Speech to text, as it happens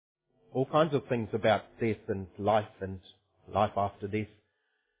all kinds of things about death and life after death.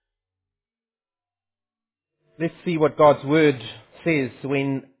 Let's see what God's Word says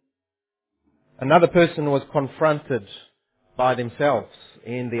when another person was confronted by themselves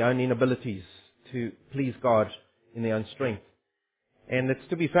in their own inabilities to please God in their own strength. And it's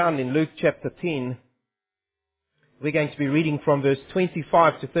to be found in Luke chapter 10. We're going to be reading from verse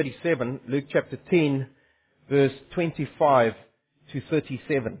 25 to 37. Luke chapter 10, verse 25 to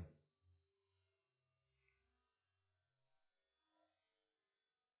 37.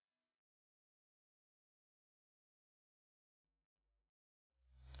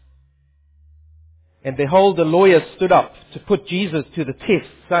 And behold, a lawyer stood up to put Jesus to the test,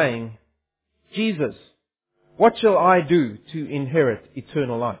 saying, Jesus, what shall I do to inherit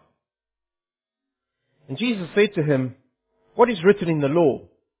eternal life? And Jesus said to him, what is written in the law?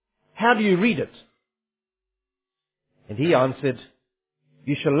 How do you read it? And he answered,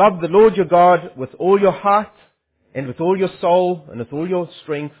 you shall love the Lord your God with all your heart, and with all your soul, and with all your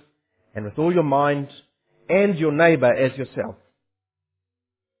strength, and with all your mind, and your neighbor as yourself.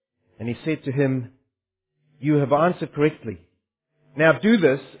 And he said to him, you have answered correctly. Now do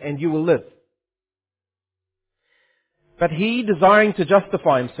this, and you will live. But he, desiring to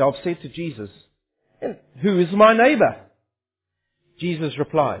justify himself, said to Jesus, and who is my neighbor? Jesus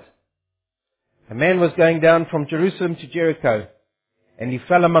replied, a man was going down from Jerusalem to Jericho, and he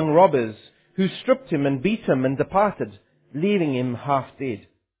fell among robbers, who stripped him and beat him and departed, leaving him half dead.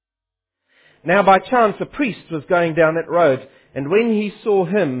 Now by chance a priest was going down that road, and when he saw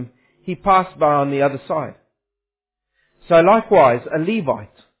him, he passed by on the other side. So likewise a Levite,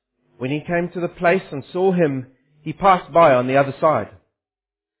 when he came to the place and saw him, he passed by on the other side.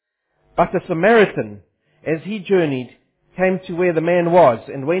 But a Samaritan, as he journeyed, came to where the man was,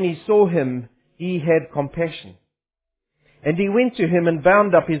 and when he saw him, he had compassion. And he went to him and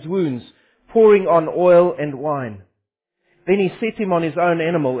bound up his wounds, pouring on oil and wine. Then he set him on his own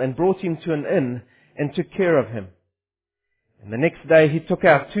animal and brought him to an inn and took care of him. And the next day he took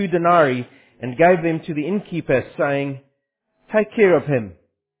out 2 denarii and gave them to the innkeeper, saying, take care of him,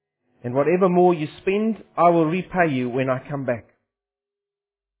 and whatever more you spend, I will repay you when I come back.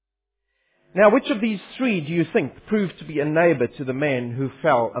 Now which of these 3 do you think proved to be a neighbor to the man who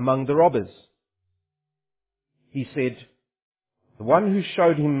fell among the robbers? He said, the one who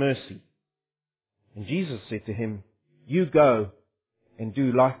showed him mercy. And Jesus said to him, you go and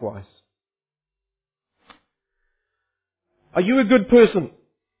do likewise. Are you a good person?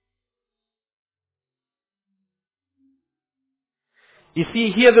 You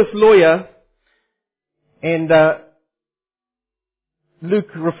see here this lawyer, and Luke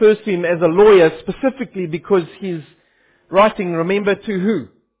refers to him as a lawyer specifically because he's writing, remember, to who?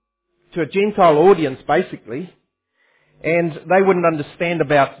 To a Gentile audience, basically. And they wouldn't understand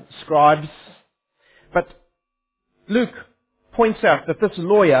about scribes. But Luke points out that this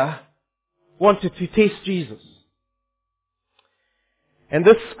lawyer wanted to test Jesus. And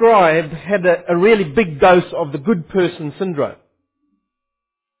this scribe had a really big dose of the good person syndrome.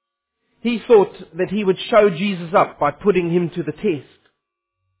 He thought that he would show Jesus up by putting him to the test.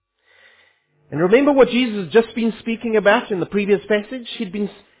 And remember what Jesus had just been speaking about in the previous passage? He'd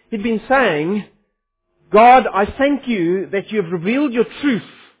been saying, God, I thank you that you have revealed your truth,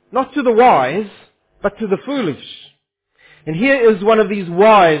 not to the wise, but to the foolish. And here is one of these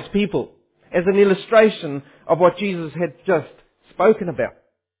wise people, as an illustration of what Jesus had just spoken about.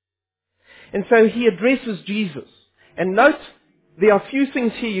 And so he addresses Jesus. And note, there are a few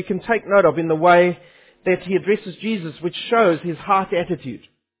things here you can take note of in the way that he addresses Jesus, which shows his heart attitude.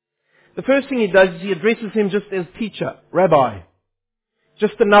 The first thing he does is he addresses him just as teacher, rabbi.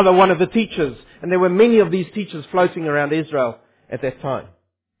 Just another one of the teachers. And there were many of these teachers floating around Israel at that time.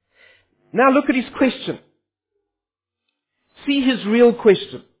 Now look at his question. See his real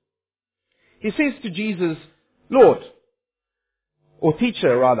question. He says to Jesus, Lord, or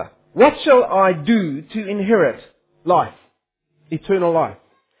teacher rather, what shall I do to inherit life, eternal life?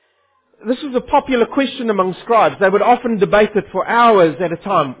 This was a popular question among scribes. They would often debate it for hours at a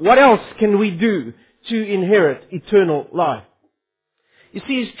time. What else can we do to inherit eternal life? You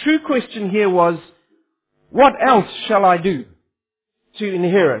see, his true question here was, what else shall I do to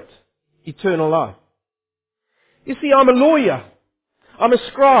inherit eternal life? You see, I'm a lawyer. I'm a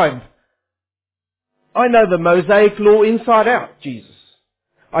scribe. I know the Mosaic law inside out, Jesus.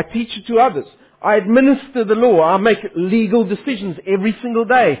 I teach it to others. I administer the law. I make legal decisions every single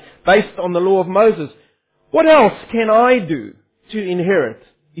day based on the law of Moses. What else can I do to inherit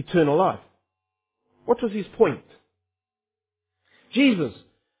eternal life? What was his point? Jesus,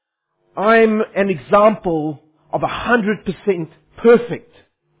 I'm an example of 100% perfect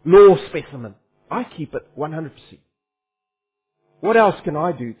law specimen. I keep it 100%. What else can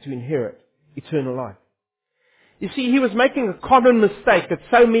I do to inherit eternal life? You see, he was making a common mistake that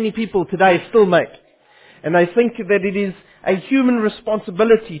so many people today still make. And they think that it is a human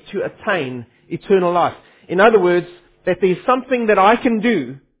responsibility to attain eternal life. In other words, that there's something that I can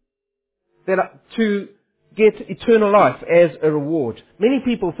do to get eternal life as a reward. Many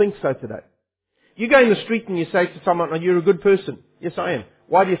people think so today. You go in the street and you say to someone, "Oh, you're a good person." "Yes, I am."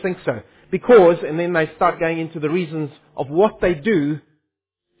 "Why do you think so?" "Because," and then they start going into the reasons of what they do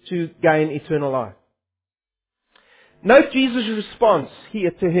to gain eternal life. Note Jesus' response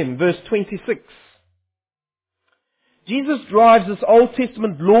here to him, verse 26. Jesus drives this Old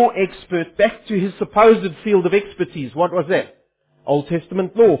Testament law expert back to his supposed field of expertise. What was that? Old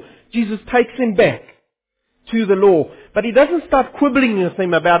Testament law. Jesus takes him back to the law. But he doesn't start quibbling with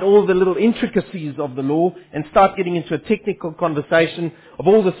him about all the little intricacies of the law and start getting into a technical conversation of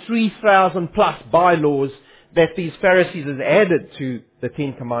all the 3,000 plus bylaws that these Pharisees has added to the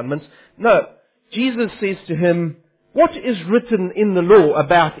Ten Commandments. No, Jesus says to him, "What is written in the law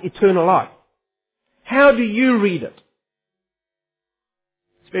about eternal life? How do you read it?"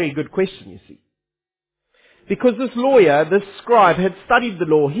 It's a very good question, you see. Because this lawyer, this scribe, had studied the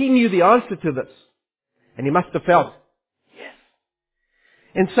law. He knew the answer to this. And he must have felt, yes.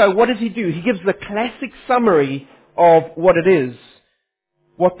 And so what does he do? He gives the classic summary of what it is,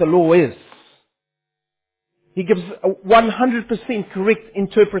 what the law is. He gives a 100% correct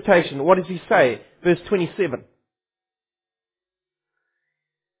interpretation. What does he say? Verse 27.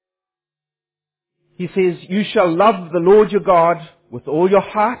 He says, "You shall love the Lord your God with all your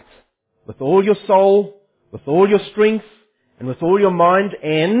heart, with all your soul, with all your strength, and with all your mind,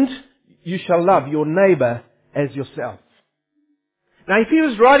 and you shall love your neighbor as yourself." Now, if he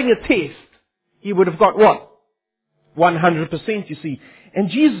was writing a test, he would have got what? 100%, you see. And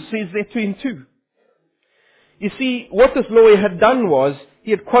Jesus says that to him too. You see, what this lawyer had done was,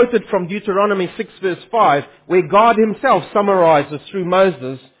 he had quoted from Deuteronomy 6 verse 5, where God himself summarizes through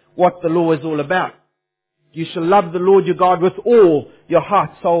Moses what the law is all about. You shall love the Lord your God with all your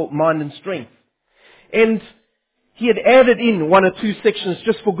heart, soul, mind and strength. And he had added in one or two sections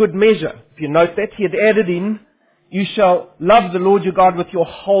just for good measure. If you note that, he had added in, you shall love the Lord your God with your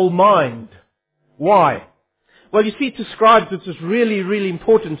whole mind. Why? Well, you see, to scribes it was really, really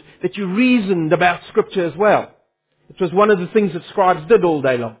important that you reasoned about Scripture as well. It was one of the things that scribes did all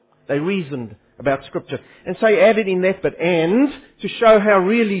day long. They reasoned about Scripture. And so he added in that bit. And to show how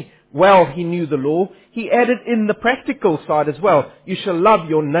really well he knew the law, he added in the practical side as well. You shall love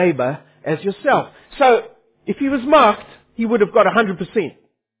your neighbor as yourself. So, if he was marked, he would have got 100%.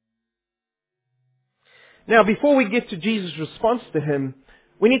 Now, before we get to Jesus' response to him,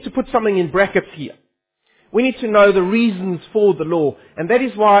 we need to put something in brackets here. We need to know the reasons for the law. And that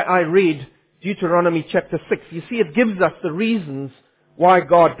is why I read Deuteronomy chapter 6. You see, it gives us the reasons why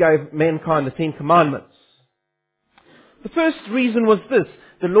God gave mankind the Ten Commandments. The first reason was this.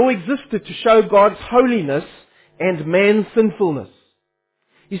 The law existed to show God's holiness and man's sinfulness.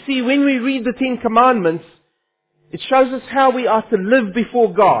 You see, when we read the Ten Commandments, it shows us how we are to live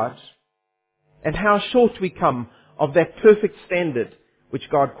before God and how short we come of that perfect standard which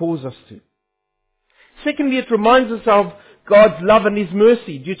God calls us to. Secondly, it reminds us of God's love and His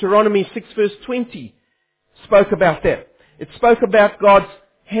mercy. Deuteronomy 6 verse 20 spoke about that. It spoke about God's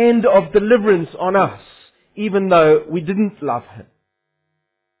hand of deliverance on us, even though we didn't love Him.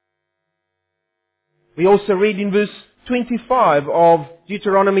 We also read in verse 25 of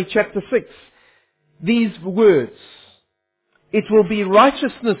Deuteronomy chapter 6, these words, "It will be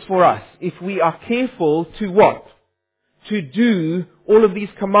righteousness for us if we are careful to what? To do all of these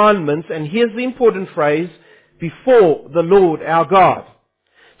commandments," and here's the important phrase, "before the Lord our God."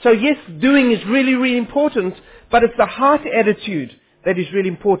 So yes, doing is really, really important, but it's the heart attitude that is really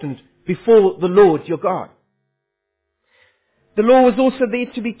important before the Lord your God. The law was also there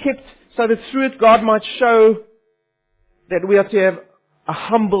to be kept so that through it God might show that we are to have a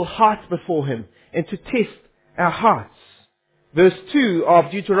humble heart before Him and to test our hearts. Verse 2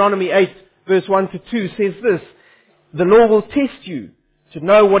 of Deuteronomy 8, verse 1 to 2 says this, "The law will test you to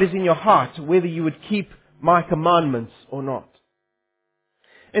know what is in your heart, whether you would keep my commandments or not."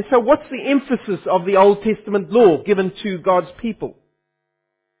 And so what's the emphasis of the Old Testament law given to God's people?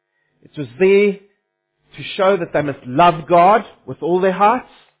 It was there to show that they must love God with all their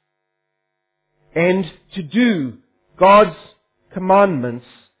hearts and to do God's commandments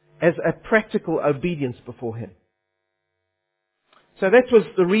as a practical obedience before Him. So that was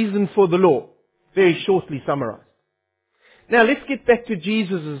the reason for the law, very shortly summarized. Now let's get back to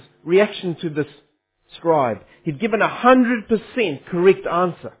Jesus' reaction to this scribe. He'd given 100% correct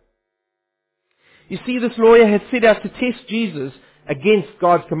answer. You see, this lawyer had set out to test Jesus against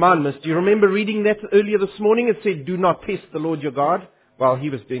God's commandments. Do you remember reading that earlier this morning? It said, do not test the Lord your God. Well, he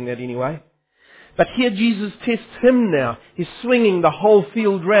was doing that anyway. But here Jesus tests him now. He's swinging the whole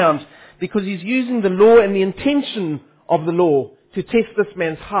field round because he's using the law and the intention of the law to test this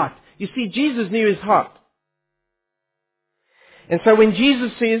man's heart. You see, Jesus knew his heart. And so when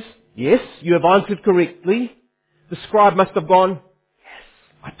Jesus says, yes, you have answered correctly, the scribe must have gone,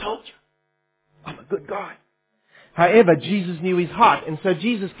 yes, I told you. I'm a good guy. However, Jesus knew his heart, and so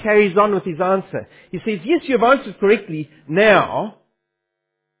Jesus carries on with his answer. He says, yes, you have answered correctly. Now,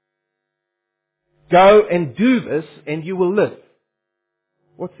 go and do this, and you will live.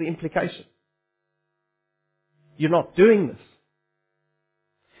 What's the implication? You're not doing this.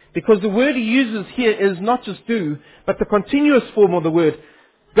 Because the word he uses here is not just do, but the continuous form of the word.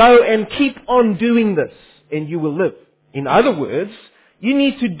 Go and keep on doing this, and you will live. In other words, you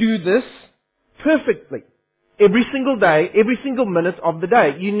need to do this perfectly. Every single day, every single minute of the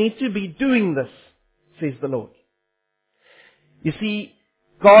day. You need to be doing this, says the Lord. You see,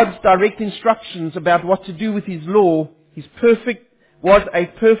 God's direct instructions about what to do with His law, was a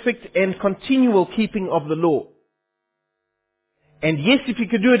perfect and continual keeping of the law. And yes, if you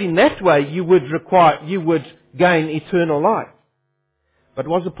could do it in that way, you would gain eternal life. But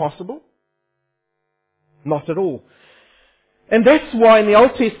was it possible? Not at all. And that's why in the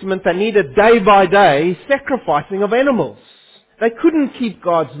Old Testament they needed day by day sacrificing of animals. They couldn't keep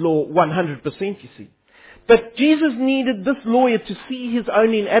God's law 100%, you see. But Jesus needed this lawyer to see his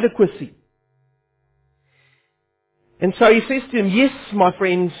own inadequacy. And so he says to him, yes, my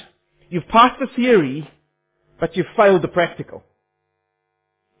friend, you've passed the theory, but you've failed the practical.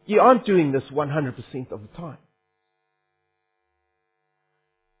 You aren't doing this 100% of the time.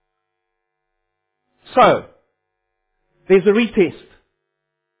 So, there's a retest.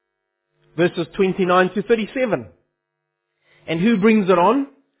 Verses 29 to 37. And who brings it on?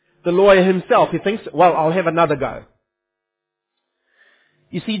 The lawyer himself. He thinks, well, I'll have another go.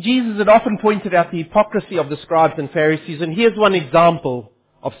 You see, Jesus had often pointed out the hypocrisy of the scribes and Pharisees, and here's one example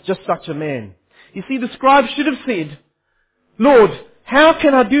of just such a man. You see, the scribes should have said, Lord, how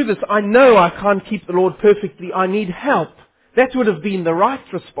can I do this? I know I can't keep the Lord perfectly. I need help. That would have been the right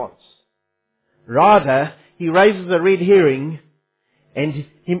response. Rather, he raises a red herring and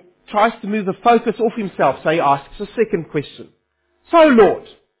he tries to move the focus off himself. So he asks a second question. So Lord,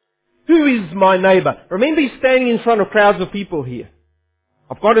 who is my neighbor? Remember, he's standing in front of crowds of people here.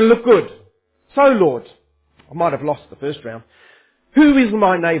 I've got to look good. So Lord, I might have lost the first round. Who is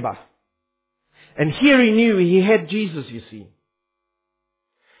my neighbor? And here he knew he had Jesus, you see.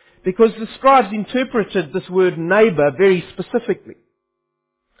 Because the scribes interpreted this word neighbor very specifically.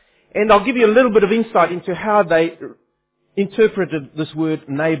 And I'll give you a little bit of insight into how they interpreted this word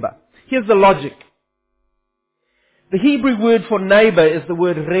neighbor. Here's the logic. The Hebrew word for neighbor is the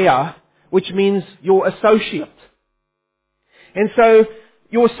word reah, which means your associate. And so,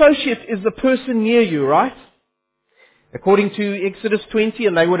 your associate is the person near you, right? According to Exodus 20,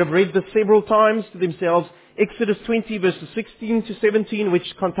 and they would have read this several times to themselves, Exodus 20 verses 16 to 17,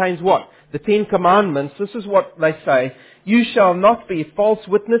 which contains what? The 10 Commandments. This is what they say. You shall not be a false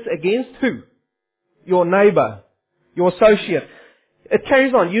witness against who? Your neighbor, your associate. It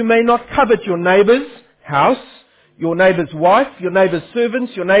carries on. You may not covet your neighbor's house, your neighbor's wife, your neighbor's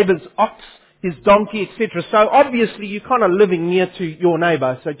servants, your neighbor's ox, his donkey, etc. So obviously you're kind of living near to your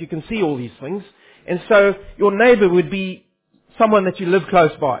neighbor so that you can see all these things. And so your neighbor would be someone that you live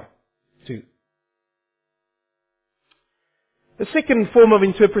close by to. The second form of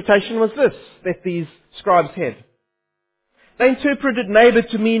interpretation was this, that these scribes had. They interpreted neighbor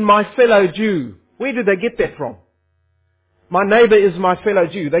to mean my fellow Jew. Where did they get that from? My neighbor is my fellow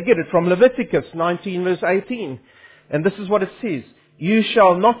Jew. They get it from Leviticus 19 verse 18. And this is what it says. You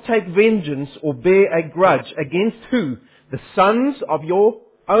shall not take vengeance or bear a grudge against who? The sons of your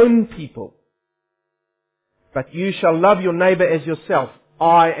own people. But you shall love your neighbor as yourself.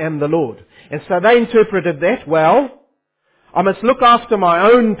 I am the Lord. And so they interpreted that, well, I must look after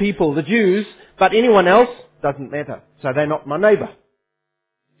my own people, the Jews, but anyone else doesn't matter. So they're not my neighbor.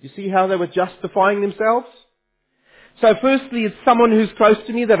 You see how they were justifying themselves? So firstly, it's someone who's close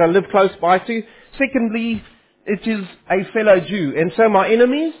to me that I live close by to. Secondly, it is a fellow Jew. And so my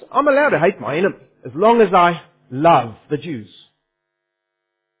enemies, I'm allowed to hate my enemy as long as I love the Jews.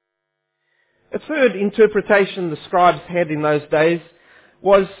 A third interpretation the scribes had in those days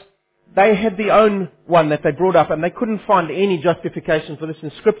was they had their own one that they brought up, and they couldn't find any justification for this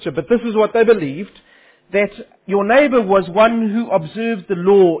in Scripture, but this is what they believed, that your neighbor was one who observed the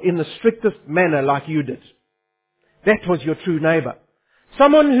law in the strictest manner like you did. That was your true neighbor.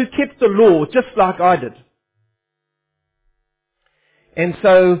 Someone who kept the law just like I did. And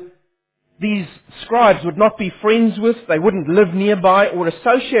so these scribes would not be friends with, they wouldn't live nearby or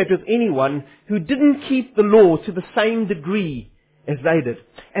associate with anyone who didn't keep the law to the same degree as they did.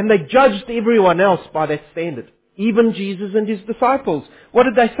 And they judged everyone else by that standard. Even Jesus and his disciples. What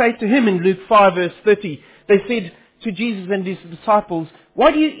did they say to him in Luke 5 verse 30? They said to Jesus and his disciples,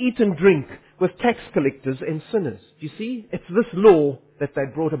 "Why do you eat and drink with tax collectors and sinners?" Do you see? It's this law that they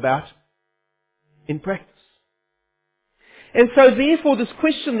brought about in practice. And so therefore this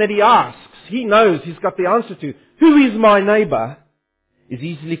question that he asks, he knows he's got the answer to, who is my neighbor, is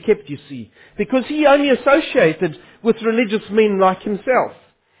easily kept, you see. Because he only associated with religious men like himself.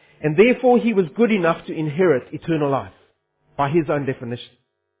 And therefore he was good enough to inherit eternal life. By his own definition.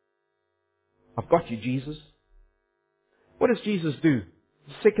 I've got you, Jesus. What does Jesus do?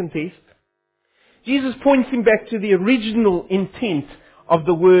 The second test. Jesus points him back to the original intent of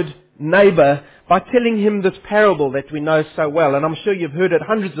the word neighbor by telling him this parable that we know so well. And I'm sure you've heard it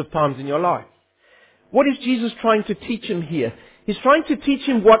hundreds of times in your life. What is Jesus trying to teach him here? He's trying to teach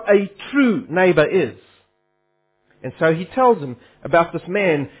him what a true neighbor is. And so he tells him about this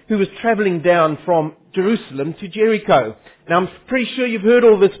man who was traveling down from Jerusalem to Jericho. Now I'm pretty sure you've heard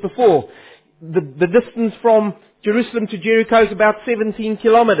all this before. The distance from Jerusalem to Jericho is about 17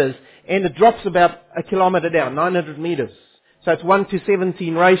 kilometers. And it drops about a kilometer down, 900 meters. So it's 1 to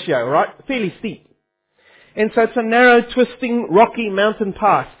 17 ratio, right? Fairly steep. And so it's a narrow, twisting, rocky mountain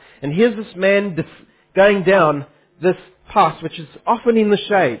pass. And here's this man going down this pass, which is often in the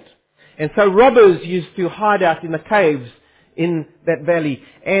shade. And so robbers used to hide out in the caves in that valley.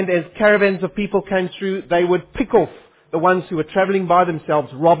 And as caravans of people came through, they would pick off the ones who were traveling by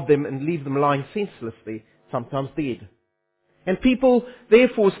themselves, rob them and leave them lying senselessly, sometimes dead. And people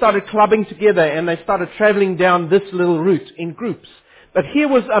therefore started clubbing together and they started traveling down this little route in groups. But here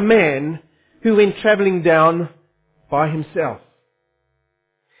was a man who went traveling down by himself.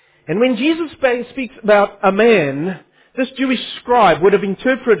 And when Jesus speaks about a man, this Jewish scribe would have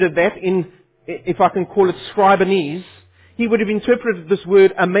interpreted that in, if I can call it scribanese, he would have interpreted this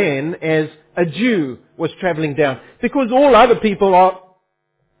word a man as a Jew was traveling down. Because all other people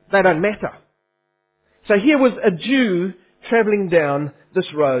they don't matter. So here was a Jew traveling down this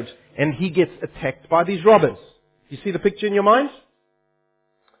road and he gets attacked by these robbers. You see the picture in your mind?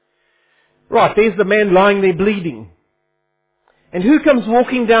 Right, there's the man lying there bleeding. And who comes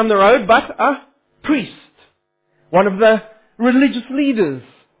walking down the road but a priest? One of the religious leaders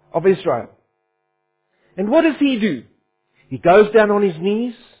of Israel. And what does he do? He goes down on his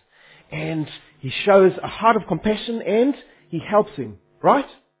knees and he shows a heart of compassion and he helps him. Right?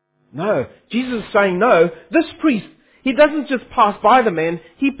 No. Jesus is saying no. This priest, he doesn't just pass by the man,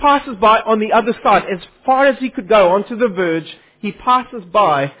 he passes by on the other side. As far as he could go onto the verge, he passes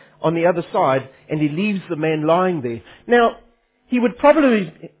by on the other side and he leaves the man lying there. Now, he would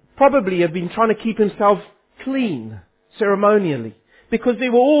probably have been trying to keep himself clean, ceremonially. Because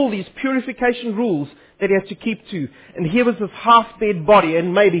there were all these purification rules that he had to keep to. And here was this half-dead body,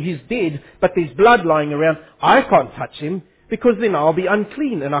 and maybe he's dead, but there's blood lying around. I can't touch him, because then I'll be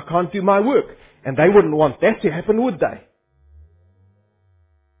unclean and I can't do my work. And they wouldn't want that to happen, would they?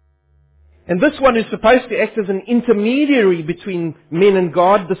 And this one who's supposed to act as an intermediary between men and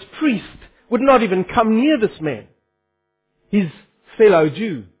God, this priest, would not even come near this man, his fellow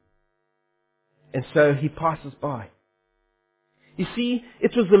Jew. And so he passes by. You see,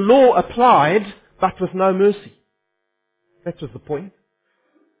 it was the law applied, but with no mercy. That was the point.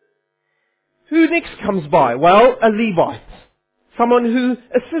 Who next comes by? Well, a Levite. Someone who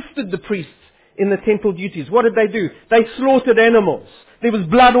assisted the priests in the temple duties. What did they do? They slaughtered animals. There was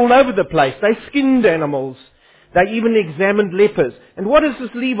blood all over the place. They skinned animals. They even examined lepers. And what does this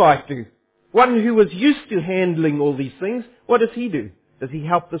Levite do? One who was used to handling all these things, what does he do? Does he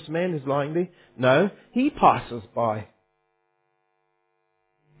help this man who's lying there? No, he passes by.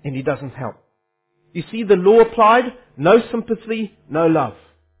 And he doesn't help. You see, the law applied, no sympathy, no love.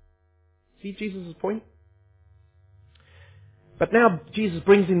 See Jesus' point? But now Jesus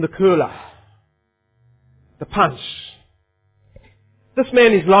brings in the curler. The punch. This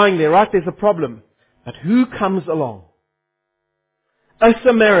man is lying there, right? There's a problem. But who comes along? A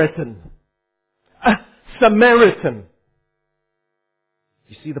Samaritan. A Samaritan.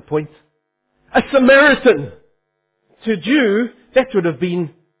 You see the point? A Samaritan. To a Jew, that would have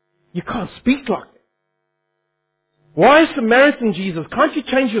been, you can't speak like that. Why Samaritan, Jesus? Can't you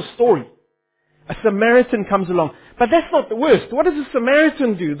change your story? A Samaritan comes along. But that's not the worst. What does a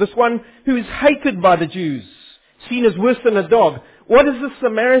Samaritan do? This one who is hated by the Jews, seen as worse than a dog. What does the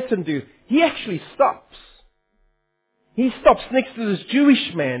Samaritan do? He actually stops. He stops next to this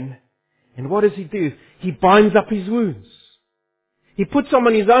Jewish man. And what does he do? He binds up his wounds. He puts him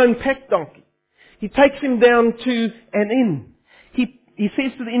on his own pack donkey. He takes him down to an inn. He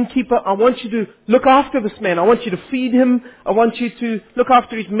says to the innkeeper, I want you to look after this man. I want you to feed him. I want you to look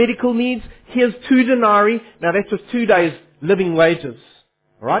after his medical needs. Here's 2 denarii. Now that was 2 days' living wages.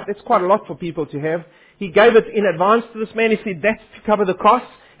 Alright? That's quite a lot for people to have. He gave it in advance to this man. He said, that's to cover the costs.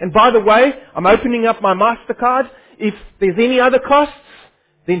 And by the way, I'm opening up my MasterCard. If there's any other costs,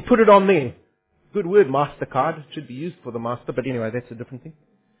 then put it on there. Good word, MasterCard. It should be used for the master, but anyway, that's a different thing.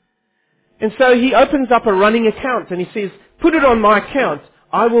 And so he opens up a running account and he says, put it on my account.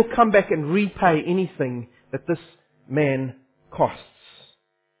 I will come back and repay anything that this man costs.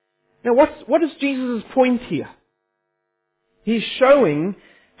 Now what is Jesus' point here? He's showing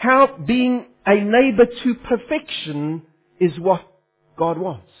how being a neighbor to perfection is what God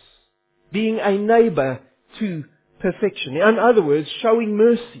wants. Being a neighbor to perfection. In other words, showing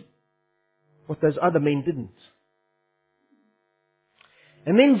mercy. What those other men didn't.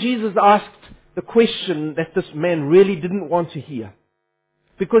 And then Jesus asked the question that this man really didn't want to hear.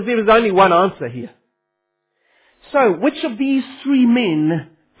 Because there was only one answer here. So, which of these 3 men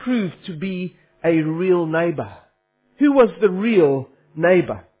proved to be a real neighbor? Who was the real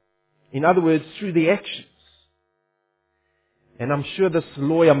neighbor? In other words, through the actions. And I'm sure this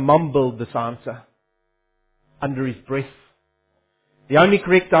lawyer mumbled this answer under his breath. The only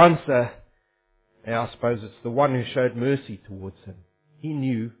correct answer, I suppose it's the one who showed mercy towards him. He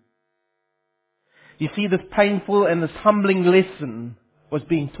knew. You see, this painful and this humbling lesson was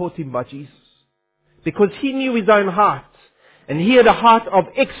being taught him by Jesus. Because he knew his own heart. And he had a heart of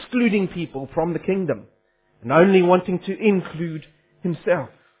excluding people from the kingdom. And only wanting to include himself.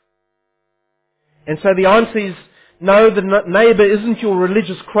 And so the answer is, no, the neighbor isn't your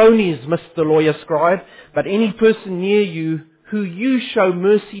religious cronies, Mr. Lawyer Scribe, but any person near you who you show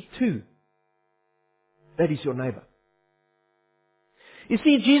mercy to. That is your neighbor. You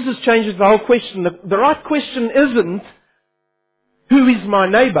see, Jesus changes the whole question. The right question isn't, who is my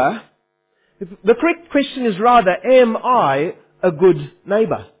neighbor? The correct question is rather, am I a good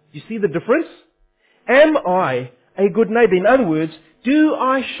neighbor? You see the difference? Am I a good neighbor? In other words, do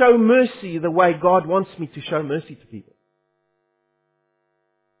I show mercy the way God wants me to show mercy to people?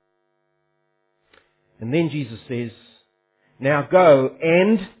 And then Jesus says, now go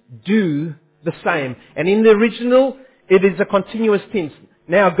and do the same. And in the original, it is a continuous tense.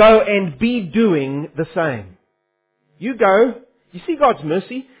 Now go and be doing the same. You go. You see God's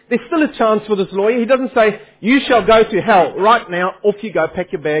mercy? There's still a chance for this lawyer. He doesn't say, you shall go to hell. Right now, off you go,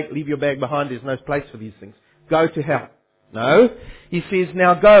 pack your bag, leave your bag behind. There's no place for these things. Go to hell. No. He says,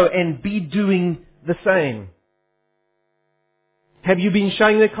 now go and be doing the same. Have you been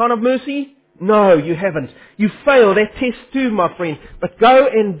showing that kind of mercy? No, you haven't. You failed that test too, my friend. But go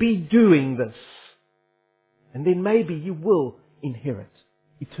and be doing this. And then maybe you will inherit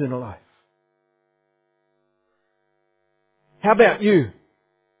eternal life. How about you?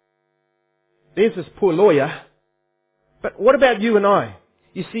 There's this poor lawyer. But what about you and I?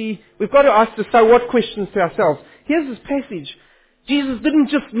 You see, we've got to ask the so what questions to ourselves. Here's this passage. Jesus didn't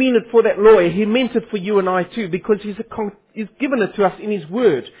just mean it for that lawyer. He meant it for you and I too, because He's given it to us in His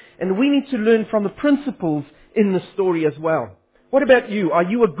Word. And we need to learn from the principles in the story as well. What about you? Are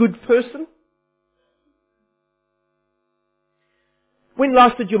you a good person? When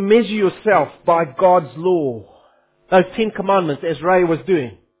last did you measure yourself by God's law? Those 10 commandments, as Ray was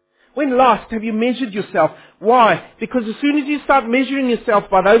doing. When last have you measured yourself? Why? Because as soon as you start measuring yourself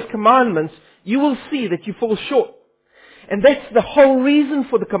by those commandments, you will see that you fall short. And that's the whole reason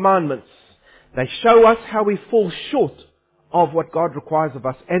for the commandments. They show us how we fall short of what God requires of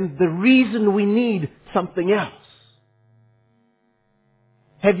us, and the reason we need something else.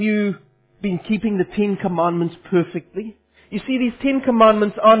 Have you been keeping the 10 commandments perfectly? You see, these 10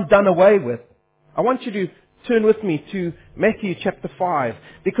 commandments aren't done away with. I want you to turn with me to Matthew chapter 5.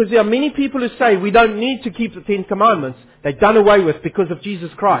 Because there are many people who say we don't need to keep the 10 commandments. They're done away with because of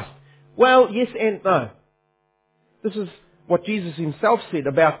Jesus Christ. Well, yes and no. This is what Jesus Himself said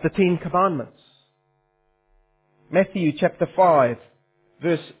about the 10 commandments. Matthew chapter 5,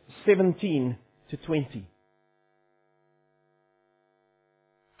 verse 17 to 20.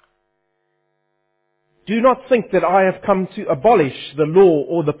 Do not think that I have come to abolish the law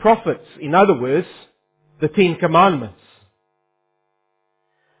or the prophets. In other words, the 10 commandments.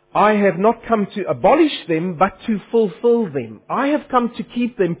 I have not come to abolish them, but to fulfill them. I have come to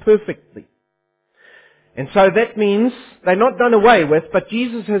keep them perfectly. And so that means they're not done away with, but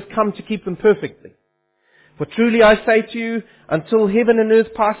Jesus has come to keep them perfectly. For truly I say to you, until heaven and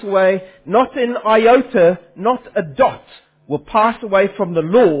earth pass away, not an iota, not a dot will pass away from the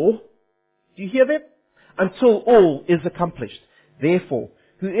law. Do you hear that? Until all is accomplished. Therefore,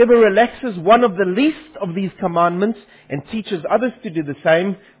 whoever relaxes one of the least of these commandments and teaches others to do the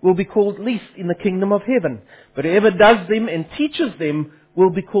same will be called least in the kingdom of heaven. But whoever does them and teaches them will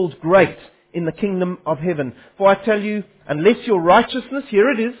be called great in the kingdom of heaven. For I tell you, unless your righteousness, here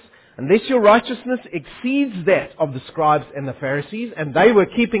it is, unless your righteousness exceeds that of the scribes and the Pharisees, and they were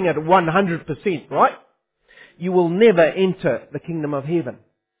keeping it 100%, right? You will never enter the kingdom of heaven.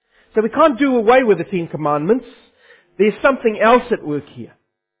 So we can't do away with the Ten Commandments. There's something else at work here.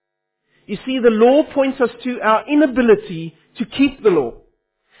 You see, the law points us to our inability to keep the law.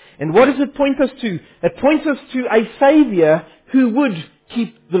 And what does it point us to? It points us to a Savior who would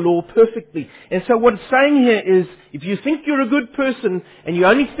keep the law perfectly. And so what it's saying here is, if you think you're a good person, and you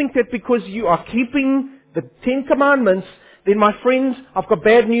only think that because you are keeping the Ten Commandments, then my friends, I've got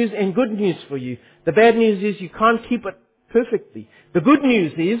bad news and good news for you. The bad news is you can't keep it perfectly. The good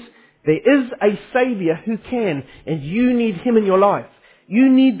news is, there is a Savior who can, and you need Him in your life. You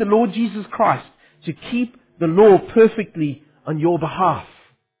need the Lord Jesus Christ to keep the law perfectly on your behalf.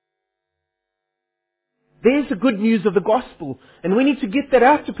 There's the good news of the gospel, and we need to get that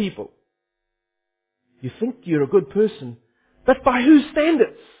out to people. You think you're a good person, but by whose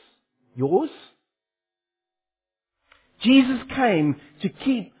standards? Yours? Jesus came to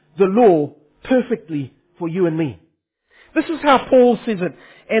keep the law perfectly for you and me. This is how Paul says it,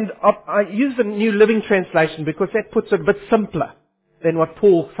 and I use the New Living Translation because that puts it a bit simpler than what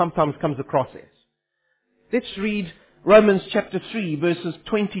Paul sometimes comes across as. Let's read Romans chapter 3, verses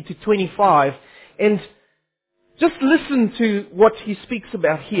 20 to 25, and just listen to what he speaks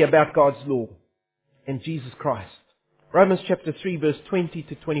about here, about God's law and Jesus Christ. Romans chapter 3, verse 20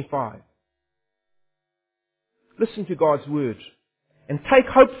 to 25. Listen to God's word and take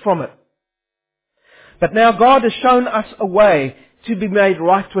hope from it. But now God has shown us a way to be made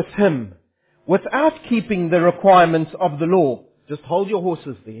right with Him without keeping the requirements of the law. Just hold your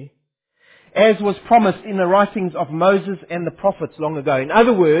horses there. As was promised in the writings of Moses and the prophets long ago. In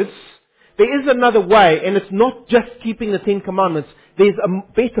other words, there is another way, and it's not just keeping the Ten Commandments. There's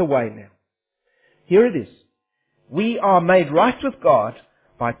a better way now. Here it is. We are made right with God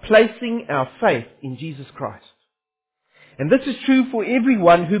by placing our faith in Jesus Christ. And this is true for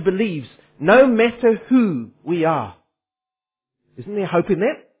everyone who believes, no matter who we are. Isn't there hope in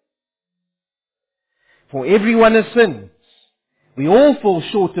that? For everyone has sinned. We all fall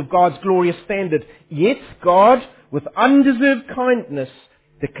short of God's glorious standard. Yet God, with undeserved kindness,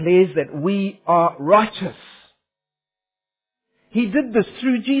 declares that we are righteous. He did this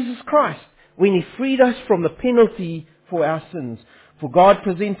through Jesus Christ when He freed us from the penalty for our sins. For God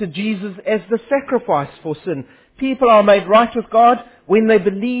presented Jesus as the sacrifice for sin. People are made right with God when they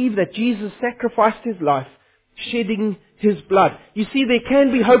believe that Jesus sacrificed His life, shedding His blood. You see, there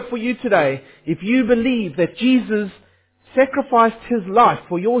can be hope for you today if you believe that Jesus sacrificed His life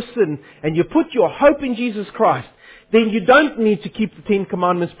for your sin and you put your hope in Jesus Christ. Then you don't need to keep the Ten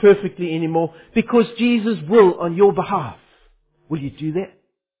Commandments perfectly anymore because Jesus will on your behalf. Will you do that?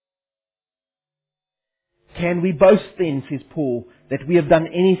 Can we boast then, says Paul, that we have done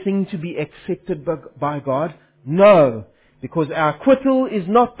anything to be accepted by God? No, because our acquittal is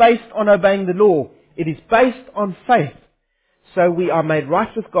not based on obeying the law. It is based on faith. So we are made right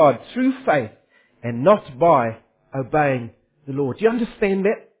with God through faith and not by obeying the law. Do you understand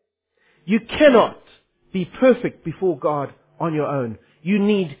that? You cannot be perfect before God on your own. You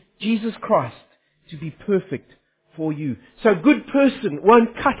need Jesus Christ to be perfect for you. So a good person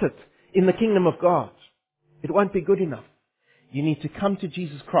won't cut it in the kingdom of God. It won't be good enough. You need to come to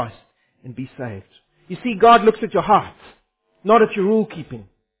Jesus Christ and be saved. You see, God looks at your heart, not at your rule keeping.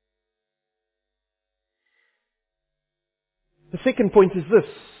 The second point is this.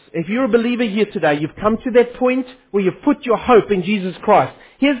 If you're a believer here today, you've come to that point where you've put your hope in Jesus Christ.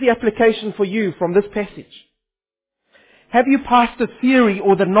 Here's the application for you from this passage. Have you passed the theory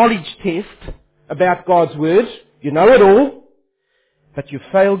or the knowledge test about God's Word? You know it all, but you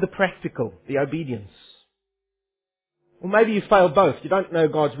failed the practical, the obedience. Or maybe you failed both. You don't know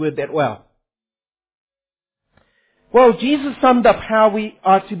God's Word that well. Well, Jesus summed up how we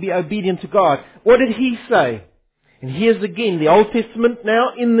are to be obedient to God. What did He say? And here's again the Old Testament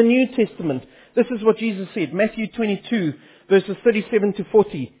now in the New Testament. This is what Jesus said. Matthew 22, verses 37 to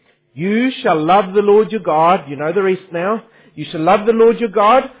 40. You shall love the Lord your God. You know the rest now. You shall love the Lord your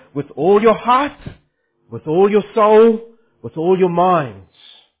God with all your heart, with all your soul, with all your mind.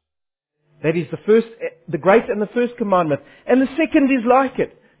 That is the great and the first commandment. And the second is like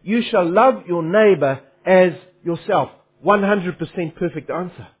it. You shall love your neighbor as yourself. 100% perfect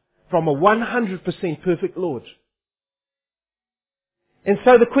answer. From a 100% perfect Lord. And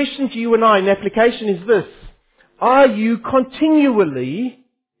so the question to you and I in application is this. Are you continually,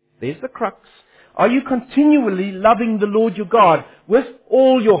 there's the crux, are you continually loving the Lord your God with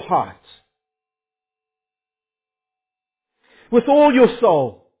all your heart? With all your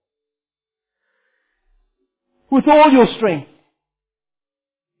soul? With all your strength?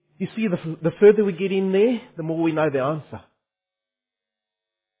 You see, the further we get in there, the more we know the answer.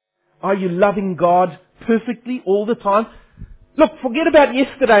 Are you loving God perfectly all the time? Look, forget about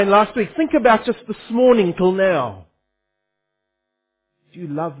yesterday and last week. Think about just this morning till now. Do you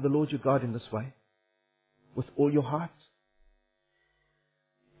love the Lord your God in this way? With all your heart?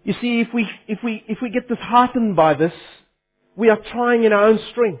 You see, if we get disheartened by this, we are trying in our own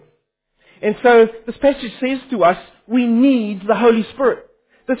strength. And so this passage says to us, we need the Holy Spirit.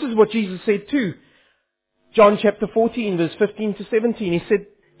 This is what Jesus said too. John chapter 14 verse 15 to 17. He said,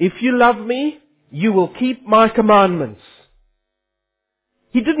 if you love me, you will keep my commandments.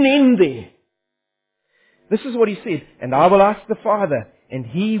 He didn't end there. This is what he said. And I will ask the Father, and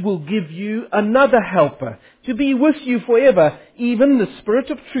he will give you another helper to be with you forever, even the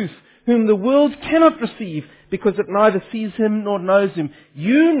Spirit of truth, whom the world cannot receive, because it neither sees him nor knows him.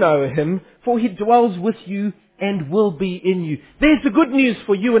 You know him, for he dwells with you and will be in you. There's the good news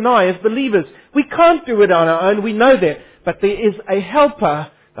for you and I as believers. We can't do it on our own, we know that. But there is a helper,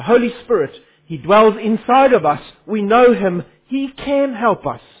 the Holy Spirit. He dwells inside of us. We know him. He can help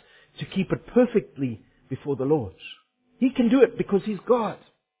us to keep it perfectly before the Lord. He can do it because he's God.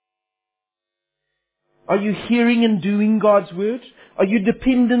 Are you hearing and doing God's word? Are you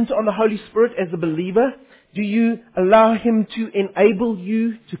dependent on the Holy Spirit as a believer? Do you allow him to enable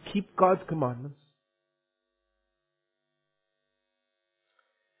you to keep God's commandments?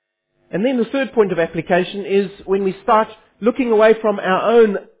 And then the third point of application is when we start looking away from our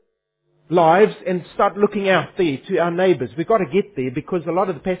own lives and start looking out there to our neighbours. We've got to get there because a lot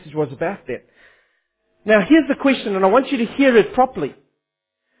of the passage was about that. Now here's the question, and I want you to hear it properly.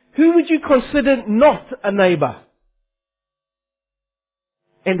 Who would you consider not a neighbour?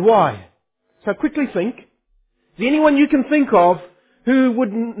 And why? So quickly think. Is there anyone you can think of who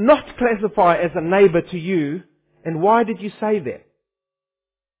would not classify as a neighbour to you? And why did you say that?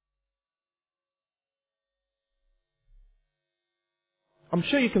 I'm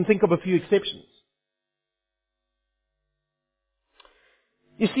sure you can think of a few exceptions.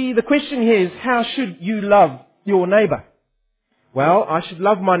 You see, the question here is, how should you love your neighbour? Well, I should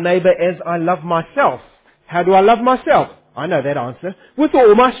love my neighbour as I love myself. How do I love myself? I know that answer. With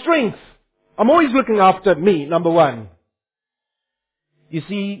all my strength. I'm always looking after me, number one. You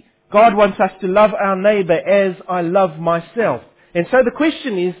see, God wants us to love our neighbour as I love myself. And so the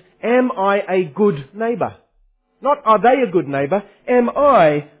question is, am I a good neighbour? Not are they a good neighbour, am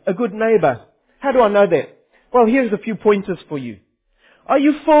I a good neighbour? How do I know that? Well, here's a few pointers for you. Are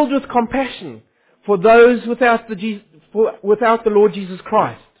you filled with compassion for those without the Lord Jesus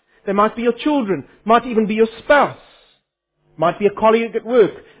Christ? They might be your children, might even be your spouse, might be a colleague at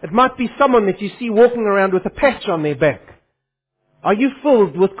work. It might be someone that you see walking around with a patch on their back. Are you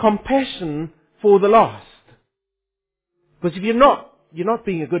filled with compassion for the lost? Because if you're not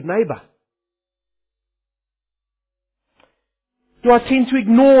being a good neighbour. Do I tend to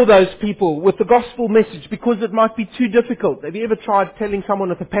ignore those people with the gospel message because it might be too difficult? Have you ever tried telling someone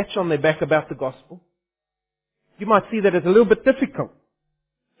with a patch on their back about the gospel? You might see that as a little bit difficult.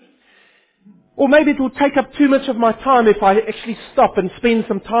 Or maybe it will take up too much of my time if I actually stop and spend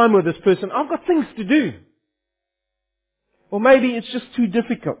some time with this person. I've got things to do. Or maybe it's just too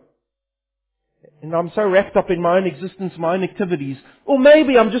difficult. And I'm so wrapped up in my own existence, my own activities. Or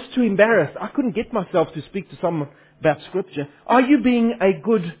maybe I'm just too embarrassed. I couldn't get myself to speak to someone about Scripture. Are you being a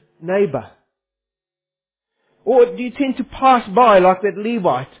good neighbour? Or do you tend to pass by like that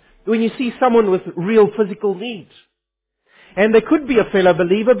Levite when you see someone with real physical needs? And they could be a fellow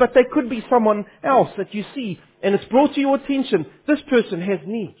believer, but they could be someone else that you see, and it's brought to your attention, this person has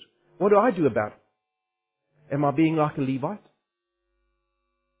needs. What do I do about it? Am I being like a Levite?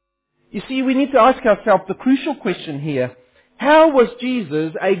 You see, we need to ask ourselves the crucial question here. How was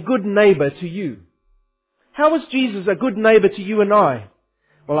Jesus a good neighbour to you? How was Jesus a good neighbour to you and I?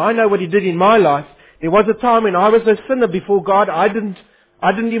 Well, I know what He did in my life. There was a time when I was a sinner before God. I didn't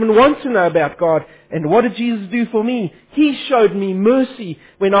even want to know about God. And what did Jesus do for me? He showed me mercy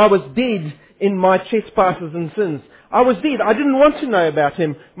when I was dead in my trespasses and sins. I was dead. I didn't want to know about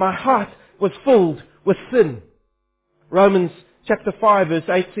Him. My heart was filled with sin. Romans chapter 5 verse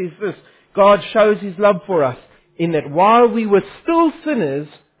 8 says this, God shows His love for us in that while we were still sinners,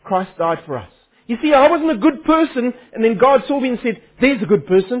 Christ died for us. You see, I wasn't a good person, and then God saw me and said, there's a good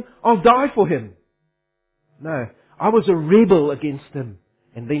person, I'll die for him. No, I was a rebel against Him,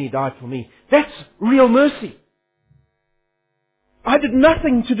 and then He died for me. That's real mercy. I did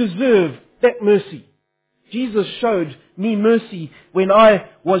nothing to deserve that mercy. Jesus showed me mercy when I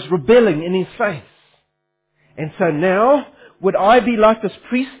was rebelling in His face. And so now, would I be like this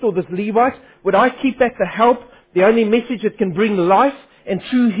priest or this Levite? Would I keep back the help, the only message that can bring life and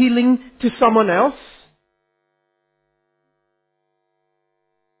true healing to someone else?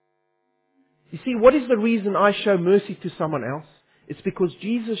 You see, what is the reason I show mercy to someone else? It's because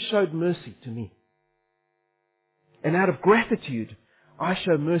Jesus showed mercy to me. And out of gratitude, I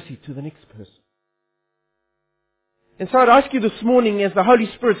show mercy to the next person. And so I'd ask you this morning, as the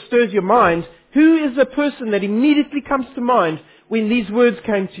Holy Spirit stirs your mind, who is the person that immediately comes to mind when these words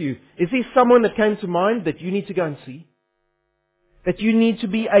came to you? Is there someone that came to mind that you need to go and see? That you need to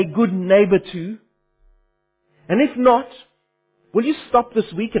be a good neighbor to? And if not, will you stop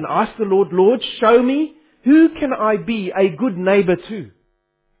this week and ask the Lord, Lord, show me, who can I be a good neighbor to?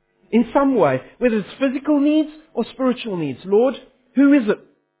 In some way, whether it's physical needs or spiritual needs. Lord, who is it?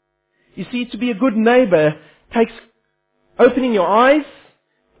 You see, to be a good neighbor takes opening your eyes,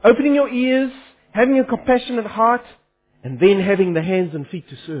 opening your ears, having a compassionate heart, and then having the hands and feet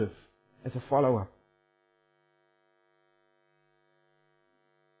to serve as a follower.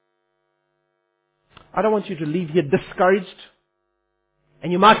 I don't want you to leave here discouraged.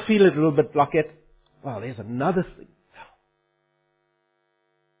 And you might feel it a little bit like it. Well, there's another thing.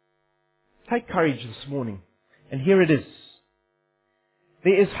 Take courage this morning. And here it is.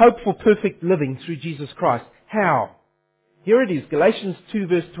 There is hope for perfect living through Jesus Christ. How? Here it is, Galatians 2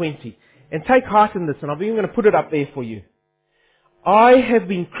 verse 20. And take heart in this, and I'm even going to put it up there for you. I have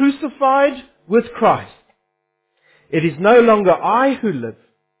been crucified with Christ. It is no longer I who live,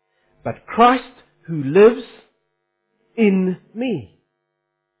 but Christ who lives in me.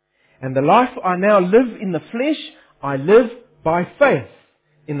 And the life I now live in the flesh, I live by faith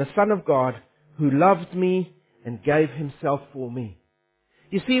in the Son of God who loved me and gave Himself for me.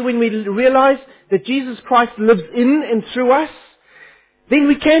 You see, when we realize that Jesus Christ lives in and through us, then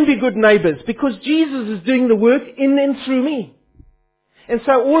we can be good neighbors because Jesus is doing the work in and through me. And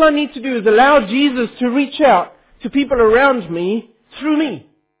so all I need to do is allow Jesus to reach out to people around me through me.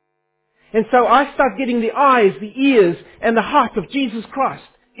 And so I start getting the eyes, the ears, and the heart of Jesus Christ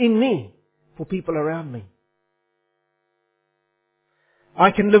in me for people around me.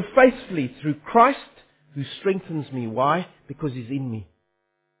 I can live faithfully through Christ who strengthens me. Why? Because He's in me.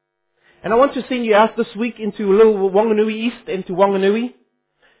 And I want to send you out this week into little Wanganui East and to Wanganui.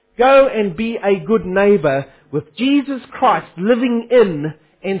 Go and be a good neighbor with Jesus Christ living in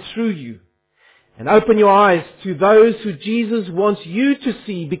and through you. And open your eyes to those who Jesus wants you to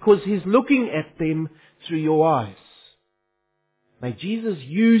see because He's looking at them through your eyes. May Jesus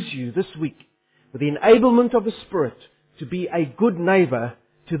use you this week with the enablement of the Spirit to be a good neighbor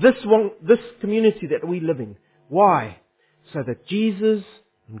to this community that we live in. Why? So that Jesus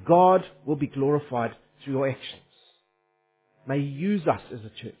and God will be glorified through your actions. May He use us as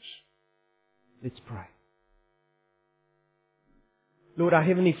a church. Let's pray. Lord, our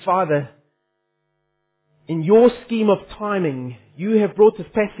Heavenly Father, in your scheme of timing, you have brought this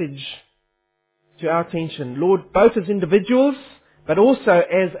passage to our attention. Lord, both as individuals, but also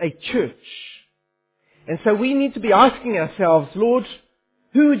as a church. And so we need to be asking ourselves, Lord,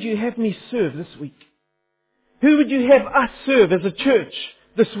 who would you have me serve this week? Who would you have us serve as a church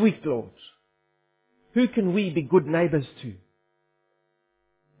this week, Lord? Who can we be good neighbors to?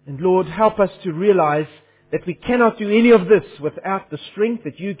 And Lord, help us to realize that we cannot do any of this without the strength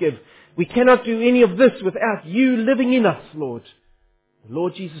that you give. We cannot do any of this without you living in us, Lord. The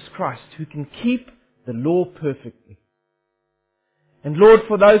Lord Jesus Christ, who can keep the law perfectly. And Lord,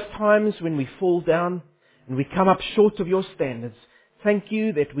 for those times when we fall down and we come up short of your standards, thank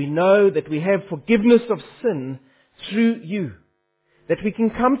you that we know that we have forgiveness of sin through you. That we can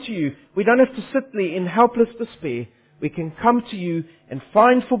come to you. We don't have to sit there in helpless despair. We can come to you and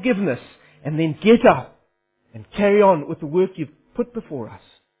find forgiveness and then get up and carry on with the work you've put before us.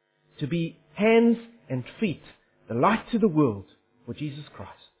 To be hands and feet, the light to the world for Jesus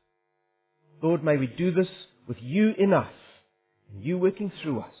Christ. Lord, may we do this with you in us and you working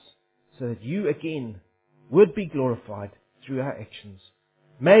through us so that you again would be glorified through our actions.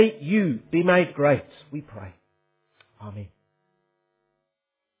 May you be made great, we pray. Amen.